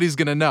 And nobody's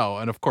going to know.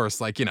 And of course,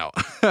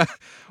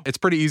 it's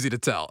pretty easy to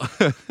tell.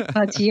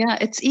 But yeah,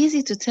 it's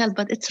easy to tell,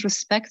 but it's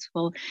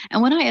respectful.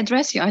 And when I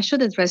address you, I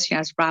should address you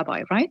as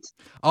rabbi, right?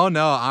 Oh,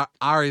 no,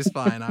 Ari's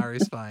fine.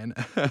 Ari's fine.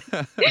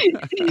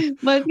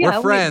 But yeah,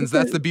 we're friends.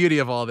 That's the beauty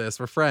of all this.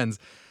 We're friends.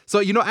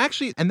 So,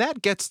 actually, and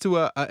that gets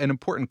to an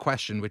important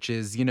question, which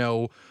is,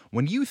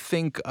 when you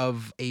think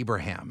of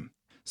Abraham,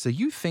 so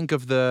you think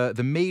of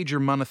the major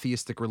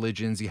monotheistic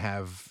religions, you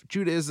have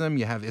Judaism,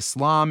 you have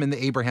Islam in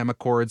the Abraham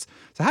Accords.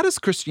 So how does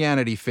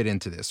Christianity fit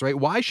into this, right?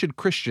 Why should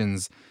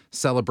Christians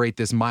celebrate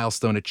this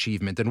milestone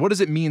achievement? And what does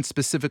it mean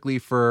specifically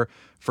for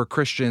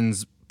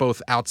Christians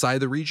both outside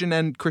the region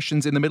and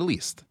Christians in the Middle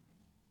East?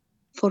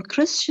 For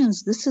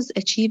Christians, this is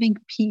achieving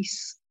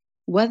peace.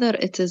 Whether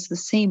it is the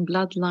same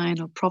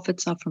bloodline or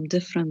prophets are from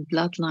different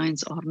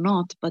bloodlines or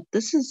not, but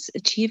this is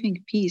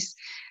achieving peace.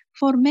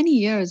 For many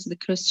years, the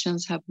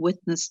Christians have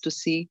witnessed to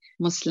see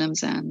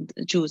Muslims and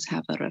Jews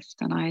have a rift,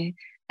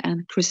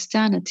 and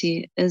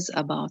Christianity is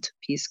about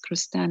peace.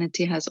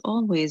 Christianity has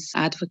always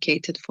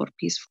advocated for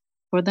peace,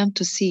 for them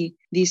to see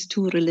these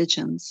 2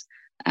 religions,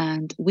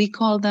 and we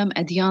call them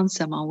Adyan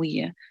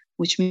Samawiyya,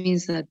 which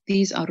means that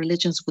these are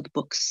religions with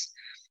books.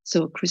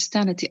 So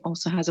Christianity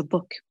also has a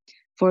book.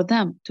 For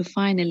them to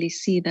finally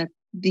see that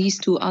these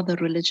 2 other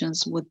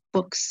religions with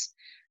books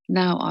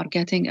now are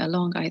getting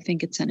along, I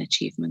think it's an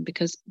achievement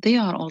because they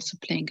are also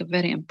playing a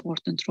very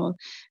important role.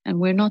 And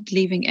we're not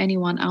leaving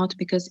anyone out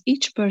because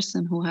each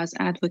person who has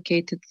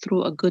advocated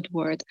through a good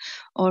word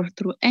or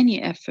through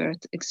any effort,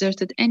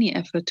 exerted any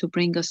effort to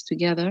bring us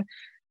together,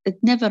 it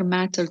never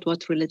mattered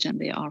what religion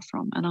they are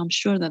from. And I'm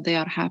sure that they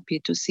are happy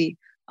to see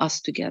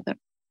us together.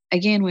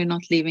 Again, we're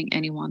not leaving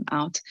anyone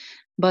out.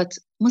 But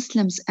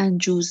Muslims and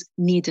Jews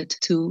needed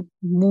to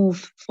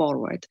move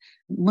forward.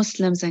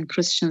 Muslims and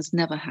Christians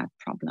never had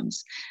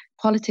problems.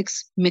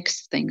 Politics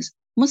mixed things.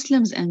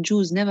 Muslims and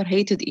Jews never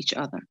hated each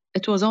other.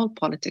 It was all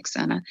politics.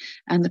 And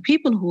the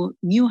people who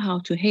knew how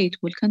to hate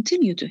will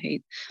continue to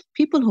hate.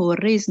 People who were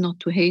raised not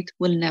to hate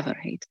will never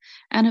hate.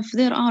 And if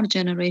there are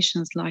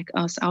generations like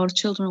us, our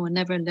children will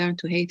never learn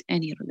to hate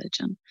any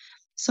religion.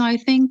 So I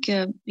think,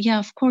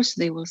 of course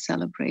they will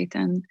celebrate.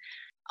 And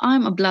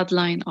I'm a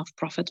bloodline of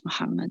Prophet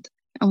Muhammad.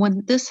 And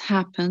when this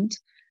happened,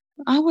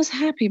 I was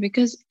happy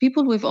because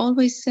people, we've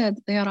always said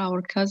they are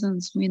our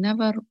cousins. We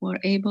never were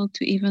able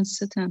to even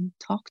sit and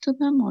talk to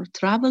them or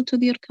travel to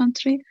their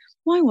country.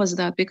 Why was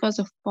that? Because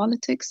of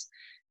politics?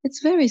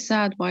 It's very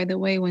sad, by the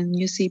way, when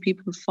you see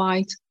people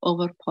fight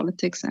over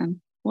politics, and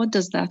what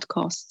does that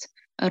cost?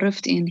 A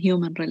rift in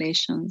human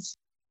relations.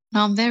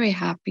 Now, I'm very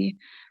happy.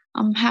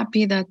 I'm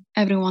happy that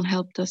everyone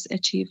helped us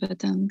achieve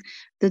it. And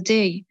the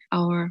day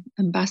our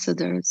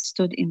ambassador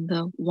stood in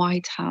the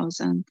White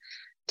House and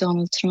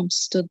Donald Trump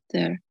stood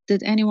there,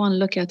 did anyone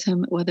look at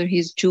him, whether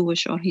he's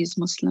Jewish or he's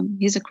Muslim?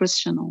 He's a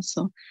Christian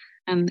also.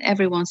 And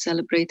everyone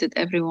celebrated,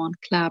 everyone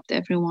clapped,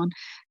 everyone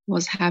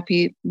was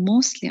happy.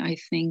 Mostly, I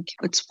think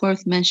it's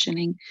worth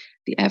mentioning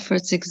the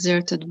efforts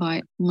exerted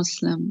by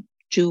Muslim,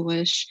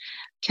 Jewish,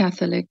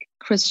 Catholic,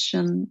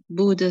 Christian,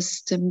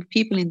 Buddhist, and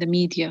people in the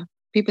media.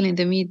 People in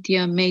the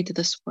media made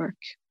this work.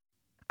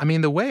 I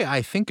mean, the way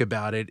I think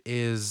about it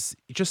is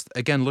just,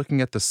 again,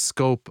 looking at the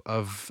scope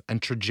of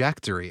and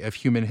trajectory of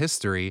human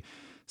history.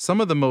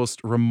 Some of the most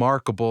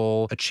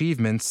remarkable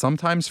achievements,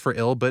 sometimes for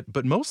ill,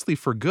 but mostly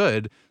for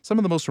good, some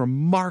of the most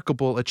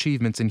remarkable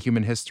achievements in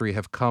human history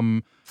have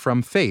come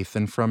from faith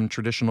and from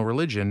traditional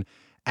religion.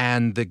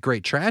 And the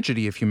great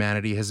tragedy of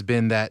humanity has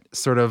been that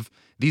sort of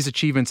these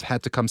achievements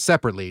had to come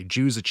separately.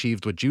 Jews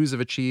achieved what Jews have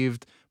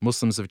achieved,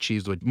 Muslims have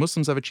achieved what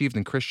Muslims have achieved,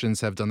 and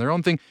Christians have done their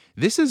own thing.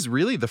 This is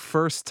really the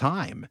first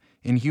time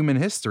in human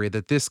history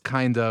that this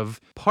kind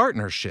of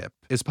partnership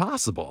is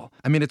possible.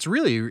 I mean, it's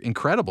really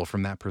incredible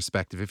from that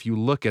perspective if you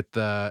look at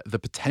the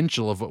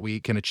potential of what we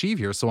can achieve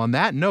here. So on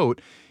that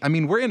note, I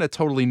mean, we're in a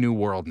totally new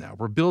world now.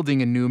 We're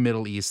building a new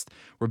Middle East.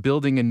 We're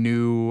building a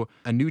new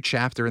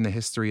chapter in the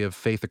history of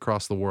faith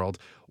across the world.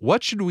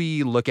 What should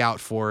we look out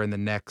for in the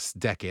next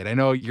decade? I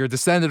know you're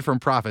descended from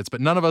prophets,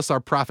 but none of us are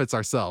prophets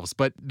ourselves.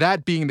 But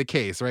that being the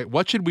case, right,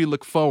 what should we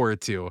look forward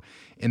to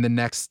in the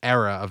next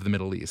era of the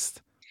Middle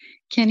East?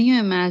 Can you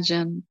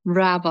imagine,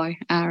 Rabbi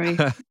Ari,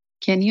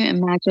 can you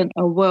imagine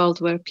a world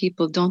where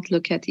people don't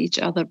look at each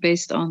other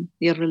based on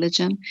their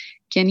religion?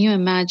 Can you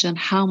imagine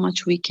how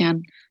much we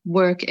can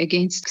work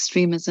against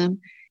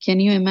extremism? Can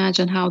you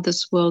imagine how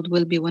this world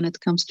will be when it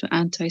comes to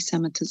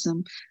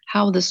anti-Semitism?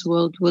 How this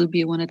world will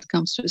be when it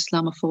comes to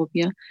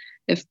Islamophobia?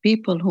 If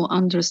people who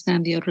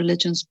understand their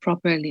religions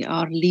properly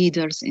are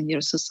leaders in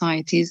their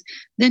societies,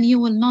 then you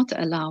will not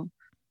allow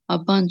a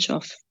bunch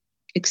of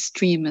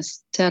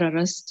extremists,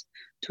 terrorists,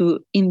 to,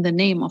 in the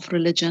name of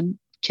religion,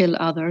 kill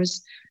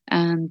others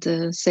and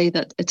say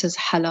that it is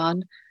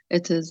halal,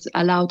 it is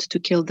allowed to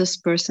kill this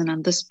person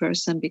and this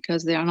person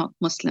because they are not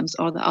Muslims,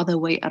 or the other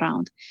way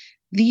around.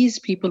 These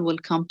people will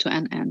come to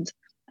an end.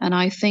 And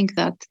I think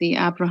that the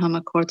Abraham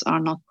Accords are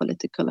not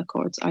political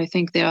accords. I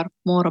think they are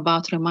more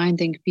about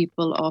reminding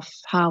people of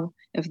how,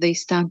 if they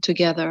stand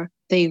together,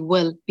 they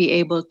will be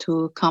able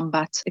to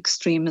combat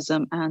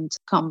extremism and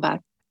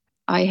combat.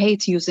 I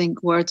hate using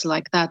words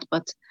like that,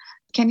 but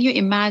can you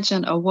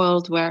imagine a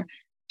world where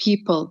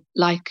people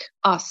like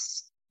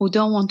us, who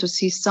don't want to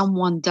see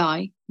someone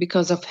die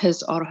because of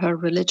his or her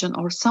religion,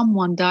 or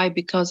someone die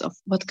because of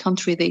what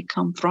country they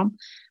come from?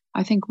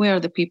 I think we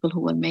are the people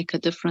who will make a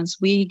difference.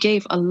 We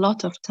gave a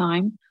lot of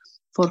time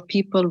for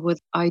people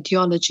with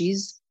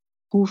ideologies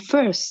who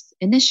first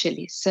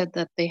initially said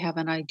that they have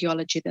an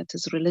ideology that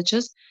is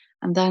religious,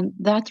 and then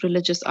that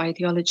religious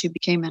ideology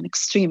became an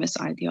extremist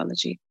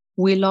ideology.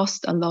 We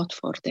lost a lot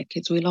for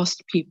decades. We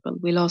lost people.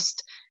 We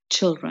lost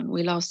children.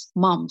 We lost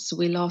moms.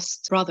 We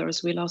lost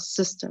brothers. We lost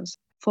sisters.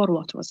 For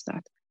what was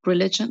that?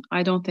 Religion?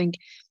 I don't think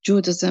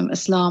Judaism,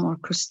 Islam, or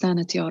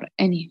Christianity, or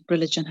any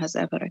religion has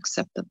ever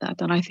accepted that.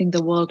 And I think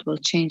the world will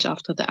change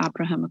after the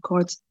Abraham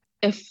Accords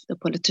if the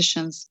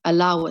politicians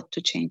allow it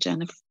to change,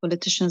 and if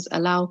politicians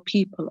allow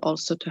people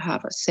also to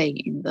have a say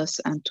in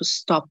this and to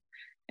stop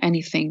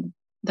anything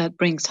that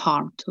brings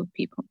harm to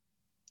people.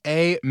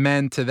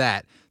 Amen to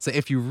that. So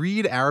if you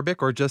read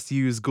Arabic or just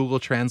use Google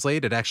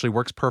Translate, it actually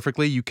works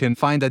perfectly. You can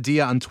find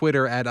Adia on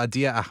Twitter at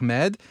Adia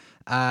Ahmed.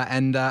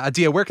 And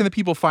Adia, where can the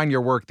people find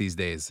your work these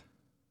days?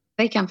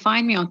 They can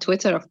find me on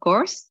Twitter, of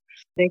course.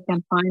 They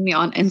can find me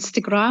on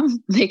Instagram.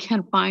 They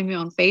can find me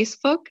on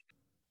Facebook.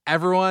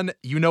 Everyone,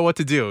 you know what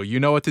to do. You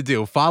know what to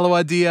do. Follow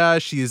Adia.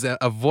 She's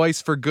a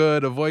voice for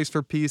good, a voice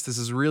for peace. This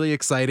is really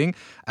exciting.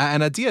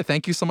 And Adia,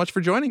 thank you so much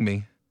for joining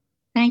me.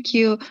 Thank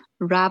you,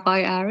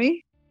 Rabbi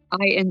Ari.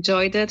 I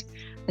enjoyed it.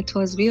 It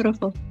was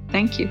beautiful.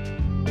 Thank you.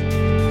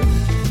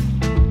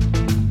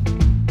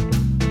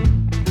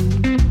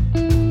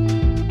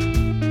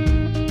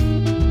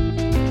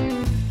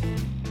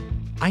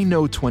 I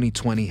know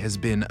 2020 has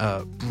been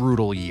a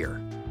brutal year,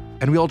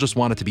 and we all just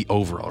want it to be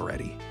over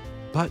already.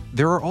 But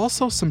there are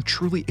also some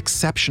truly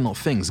exceptional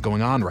things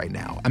going on right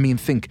now. I mean,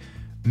 think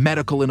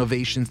medical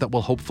innovations that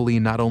will hopefully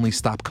not only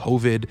stop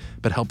COVID,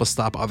 but help us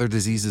stop other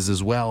diseases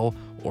as well,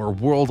 or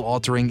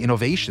world-altering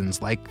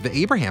innovations like the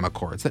Abraham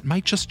Accords that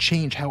might just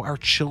change how our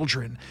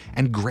children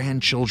and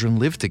grandchildren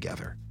live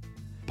together.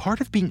 Part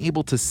of being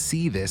able to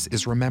see this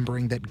is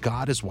remembering that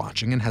God is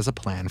watching and has a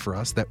plan for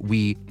us that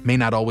we may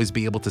not always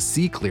be able to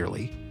see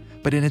clearly.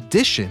 But in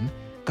addition,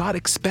 God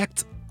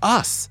expects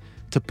us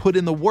to put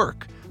in the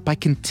work, by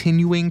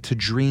continuing to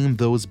dream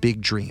those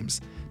big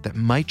dreams that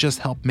might just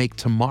help make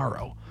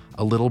tomorrow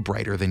a little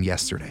brighter than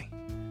yesterday.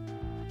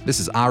 This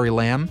is Ari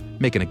Lamb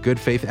making a good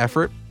faith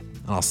effort,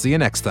 and I'll see you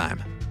next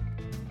time.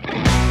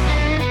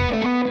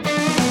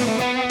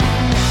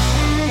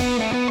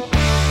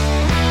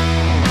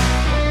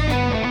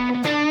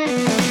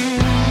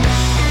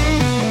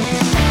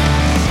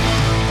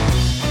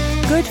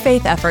 Good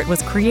Faith Effort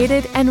was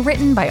created and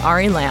written by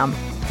Ari Lamb.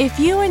 If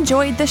you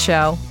enjoyed the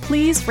show,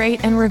 please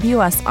rate and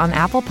review us on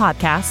Apple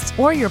Podcasts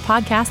or your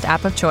podcast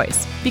app of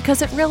choice,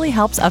 because it really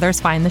helps others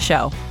find the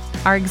show.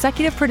 Our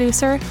executive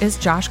producer is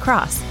Josh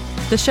Cross.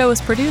 The show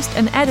is produced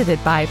and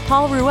edited by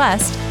Paul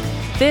Ruest.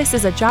 This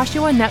is a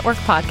Joshua Network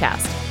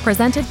podcast,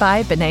 presented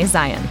by B'nai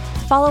Zion.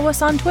 Follow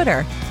us on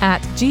Twitter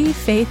at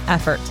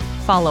GFaithEffort.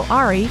 Follow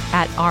Ari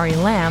at Ari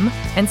Lamb,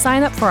 and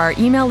sign up for our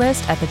email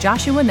list at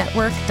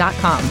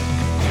thejoshuanetwork.com.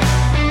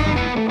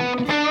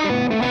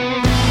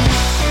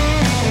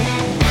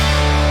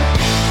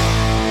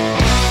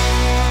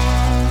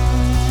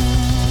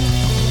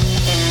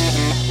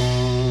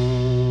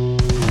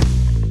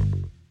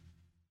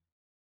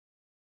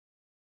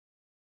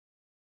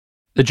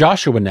 The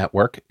Joshua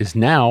Network is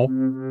now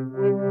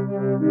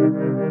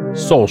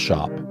Soul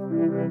Shop.